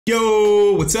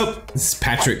Yo, what's up? This is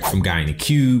Patrick from Guy in the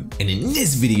Cube, and in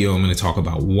this video, I'm going to talk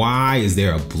about why is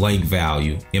there a blank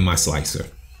value in my slicer.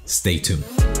 Stay tuned.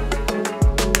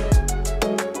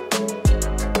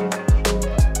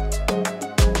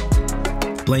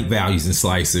 Blank values in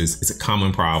slicers is a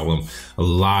common problem. A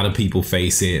lot of people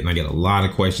face it, and I get a lot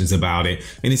of questions about it.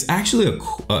 And it's actually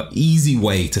a easy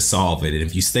way to solve it. And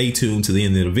if you stay tuned to the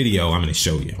end of the video, I'm going to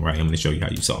show you, right? I'm going to show you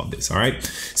how you solve this, all right?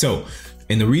 So,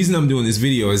 and the reason I'm doing this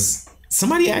video is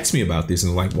somebody asked me about this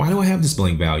and like, why do I have this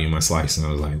blank value in my slice? And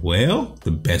I was like, well,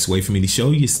 the best way for me to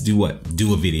show you is to do what?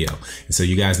 Do a video. And so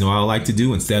you guys know what I like to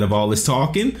do instead of all this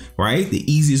talking, right?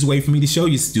 The easiest way for me to show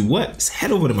you is to do what? Is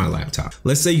head over to my laptop.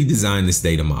 Let's say you design this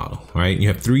data model, right? You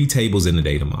have 3 tables in the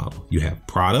data model. You have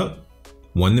product,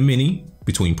 one to many,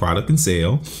 between product and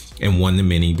sale, and one to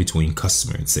many between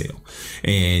customer and sale.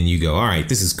 And you go, all right,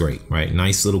 this is great, right?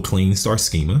 Nice little clean star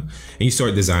schema. And you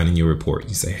start designing your report.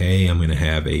 You say, hey, I'm gonna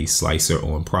have a slicer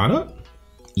on product.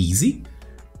 Easy.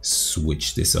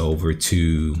 Switch this over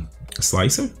to a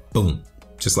slicer. Boom,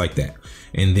 just like that.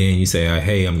 And then you say,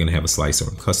 hey, I'm gonna have a slicer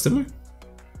on customer.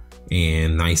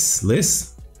 And nice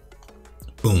list.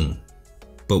 Boom.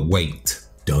 But wait,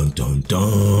 dun, dun,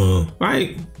 dun,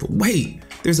 right? But wait.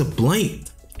 There's a blank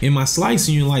in my slice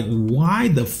and you're like, why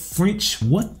the French?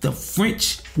 What the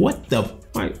French? What the,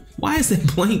 why is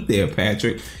that blank there,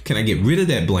 Patrick? Can I get rid of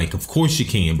that blank? Of course you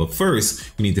can, but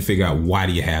first we need to figure out why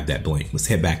do you have that blank? Let's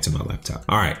head back to my laptop.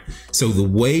 All right, so the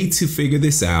way to figure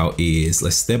this out is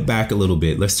let's step back a little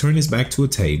bit. Let's turn this back to a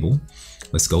table.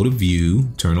 Let's go to View,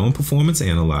 turn on Performance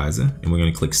Analyzer, and we're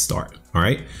gonna click Start, all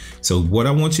right? So what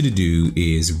I want you to do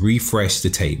is refresh the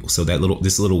table. So that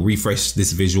this little refresh,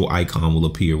 this visual icon will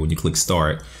appear when you click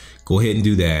Start. Go ahead and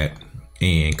do that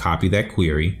and copy that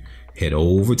query. Head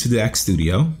over to DAX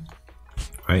Studio,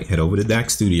 right? Head over to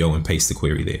DAX Studio and paste the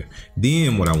query there.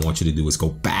 Then what I want you to do is go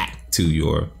back to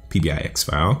your PBIX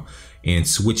file and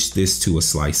switch this to a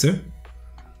slicer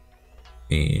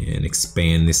and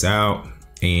expand this out.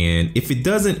 And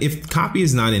if copy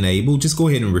is not enabled, just go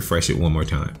ahead and refresh it one more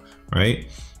time, right?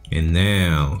 And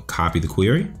now copy the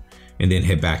query and then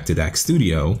head back to DAX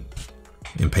Studio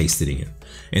and paste it in.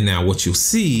 And now what you'll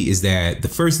see is that the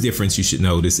first difference you should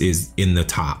notice is in the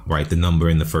top, right? The number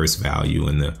in the first value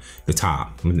in the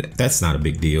top. I mean, that's not a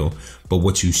big deal. But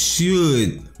what should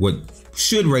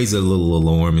raise a little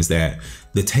alarm is that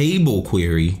the table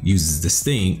query uses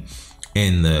distinct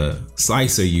and the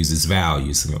slicer uses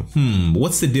values. So,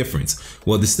 what's the difference?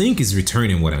 Well, distinct is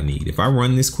returning what I need. If I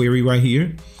run this query right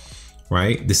here,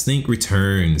 right, distinct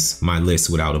returns my list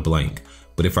without a blank.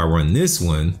 But if I run this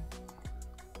one,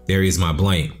 there is my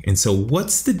blank. And so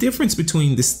what's the difference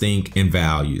between distinct and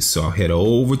values? So I'll head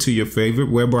over to your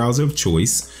favorite web browser of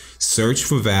choice, search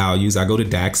for values. I go to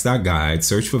dax.guide,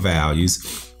 search for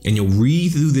values. And you'll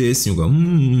read through this and you'll go,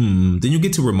 then you'll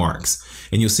get to remarks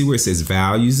and you'll see where it says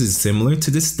values is similar to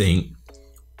distinct,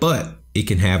 but it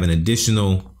can have an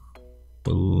additional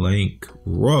blank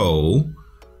row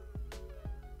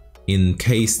in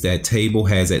case that table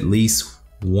has at least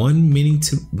one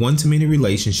to many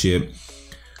relationship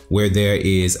where there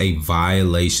is a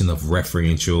violation of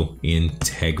referential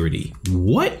integrity.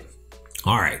 What?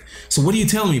 All right. So what are you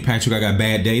telling me, Patrick? I got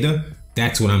bad data?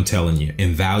 That's what I'm telling you.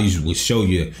 And values will show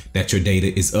you that your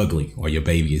data is ugly or your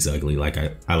baby is ugly, like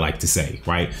I like to say,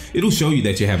 right? It'll show you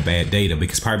that you have bad data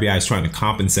because Power BI is trying to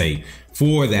compensate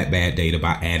for that bad data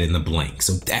by adding the blank.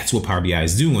 So that's what Power BI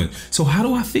is doing. So how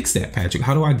do I fix that, Patrick?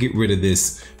 How do I get rid of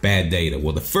this bad data?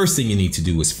 Well, the first thing you need to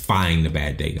do is find the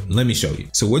bad data. Let me show you.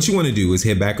 So what you want to do is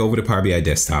head back over to Power BI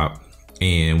Desktop.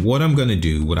 And what I'm gonna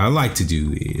do, what I like to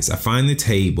do is I find the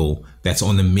table that's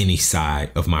on the many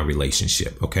side of my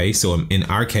relationship, okay? So in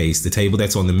our case, the table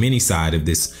that's on the many side of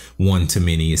this one to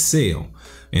many is sale.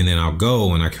 And then I'll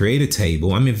go and I create a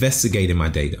table. I'm investigating my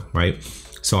data, right?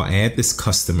 So I'll add this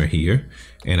customer here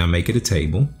and I make it a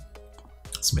table.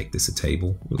 Let's make this a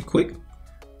table really quick,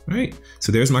 right?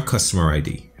 So there's my customer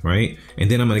ID, right? And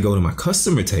then I'm gonna go to my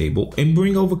customer table and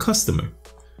bring over customer,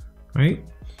 right?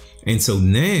 And so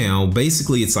now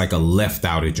basically it's like a left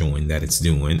outer join that it's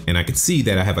doing. And I can see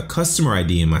that I have a customer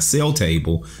ID in my cell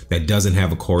table that doesn't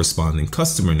have a corresponding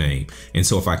customer name. And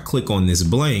so if I click on this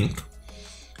blank,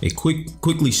 it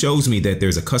quickly shows me that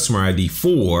there's a customer ID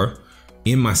 4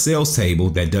 in my sales table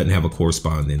that doesn't have a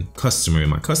corresponding customer in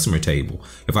my customer table.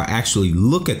 If I actually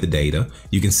look at the data,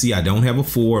 you can see I don't have a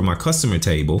 4 in my customer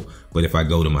table, but if I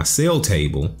go to my sale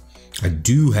table, I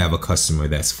do have a customer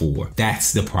that's 4.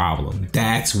 That's the problem.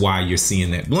 That's why you're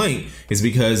seeing that blank, is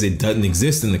because it doesn't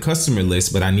exist in the customer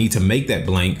list, but I need to make that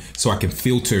blank so I can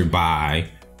filter by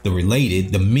the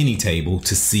related, the mini table,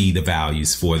 to see the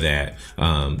values for that,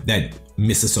 that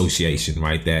misassociation,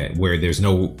 right? That where there's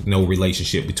no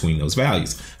relationship between those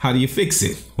values. How do you fix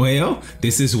it? Well,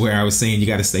 this is where I was saying you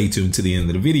got to stay tuned to the end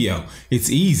of the video. It's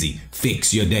easy.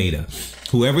 Fix your data.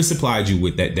 Whoever supplied you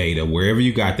with that data, wherever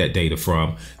you got that data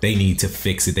from, they need to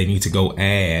fix it. They need to go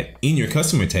add in your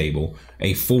customer table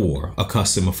a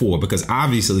customer for, because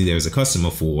obviously there's a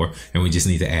customer for, and we just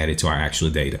need to add it to our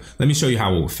actual data. Let me show you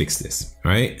how we'll fix this.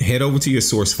 All right, head over to your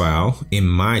source file. In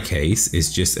my case,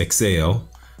 it's just Excel,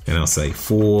 and I'll say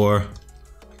for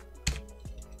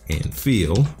and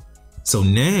field. So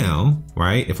now,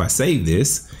 right, if I save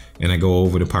this and I go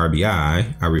over to Power BI,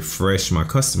 I refresh my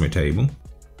customer table.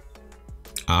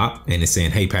 And it's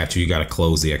saying, hey, Patrick, you got to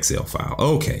close the Excel file.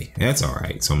 Okay, that's all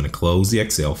right. So I'm going to close the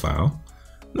Excel file.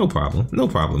 No problem,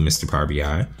 Mr. Power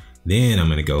BI. Then I'm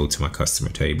going to go to my customer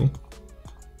table,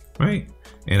 right?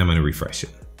 And I'm going to refresh it.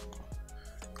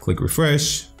 Click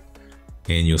refresh,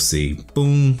 and you'll see,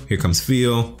 boom, here comes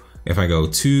field. If I go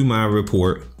to my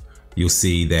report, you'll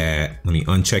see that, let me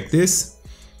uncheck this,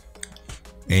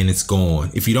 and it's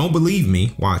gone. If you don't believe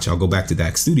me, watch, I'll go back to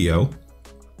DAX Studio,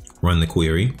 run the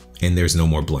query, and there's no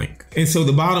more blank. And so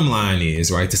the bottom line is,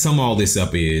 right, to sum all this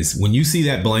up is, when you see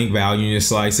that blank value in your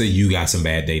slicer, you got some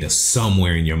bad data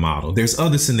somewhere in your model. There's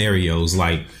other scenarios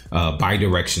like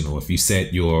bidirectional. If you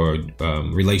set your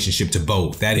relationship to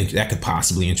both, that could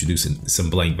possibly introduce some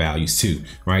blank values too,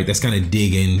 right? That's kind of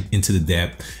digging into the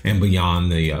depth and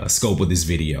beyond the scope of this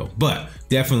video. But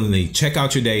definitely check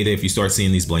out your data if you start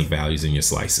seeing these blank values in your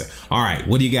slicer. All right,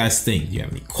 what do you guys think? Do you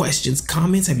have any questions,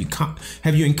 comments?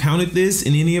 Have you encountered this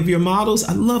in any of your models?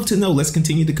 I'd love to know. Let's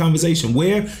continue the conversation.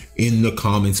 Where? In the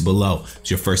comments below. If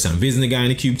it's your first time visiting the Guy in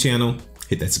the Cube channel,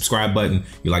 hit that subscribe button.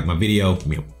 You like my video, give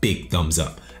me a big thumbs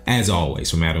up. As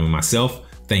always, from Adam and myself,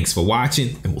 thanks for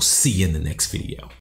watching, and we'll see you in the next video.